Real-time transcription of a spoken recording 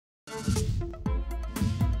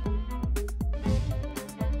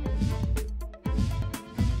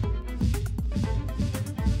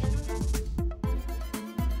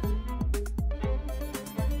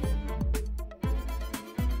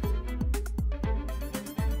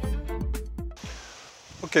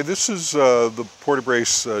Okay, this is the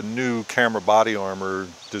Portabrace new camera body armor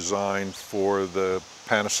designed for the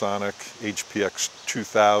Panasonic HPX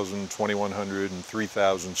 2000, 2100, and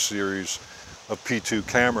 3000 series of P2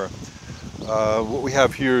 camera. What we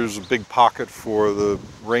have here is a big pocket for the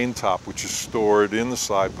rain top, which is stored in the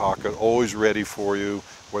side pocket, always ready for you,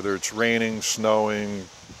 whether it's raining, snowing,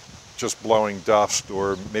 just blowing dust,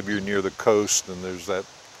 or maybe you're near the coast and there's that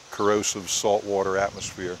corrosive saltwater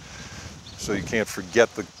atmosphere. So you can't forget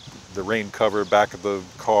the rain cover back of the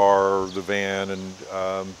car or the van,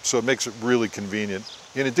 and so it makes it really convenient.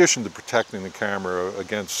 In addition to protecting the camera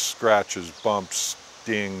against scratches, bumps,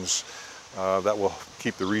 dings, that will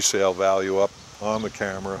keep the resale value up on the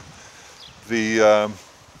camera. The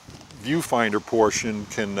viewfinder portion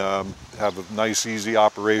can have a nice, easy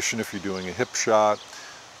operation if you're doing a hip shot.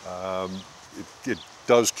 It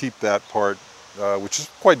does keep that part, which is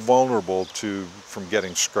quite vulnerable from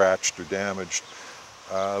getting scratched or damaged.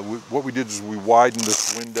 What we did is we widened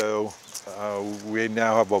this window. We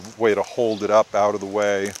now have a way to hold it up out of the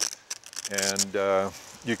way, and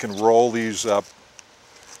you can roll these up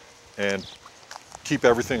and keep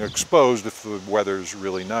everything exposed if the weather is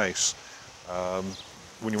really nice.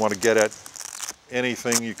 When you want to get at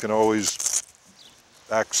anything, you can always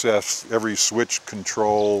access every switch,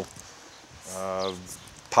 control,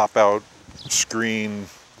 pop out screen,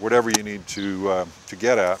 whatever you need to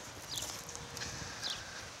get at.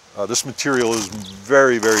 This material is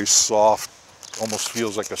very, very soft, almost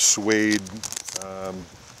feels like a suede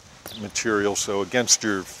material, so against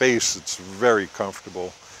your face it's very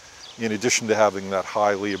comfortable, in addition to having that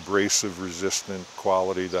highly abrasive resistant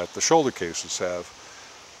quality that the shoulder cases have.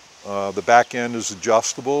 The back end is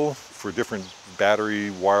adjustable for different battery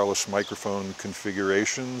wireless microphone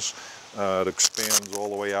configurations. It expands all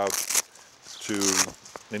the way out to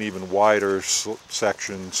an even wider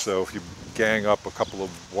section, so if you gang up a couple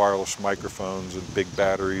of wireless microphones and big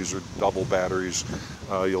batteries or double batteries,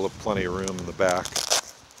 you'll have plenty of room in the back.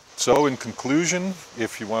 So in conclusion,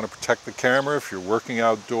 if you want to protect the camera, if you're working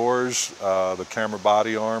outdoors, the camera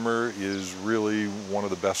body armor is really one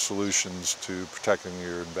of the best solutions to protecting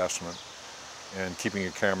your investment and keeping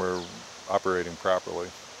your camera operating properly.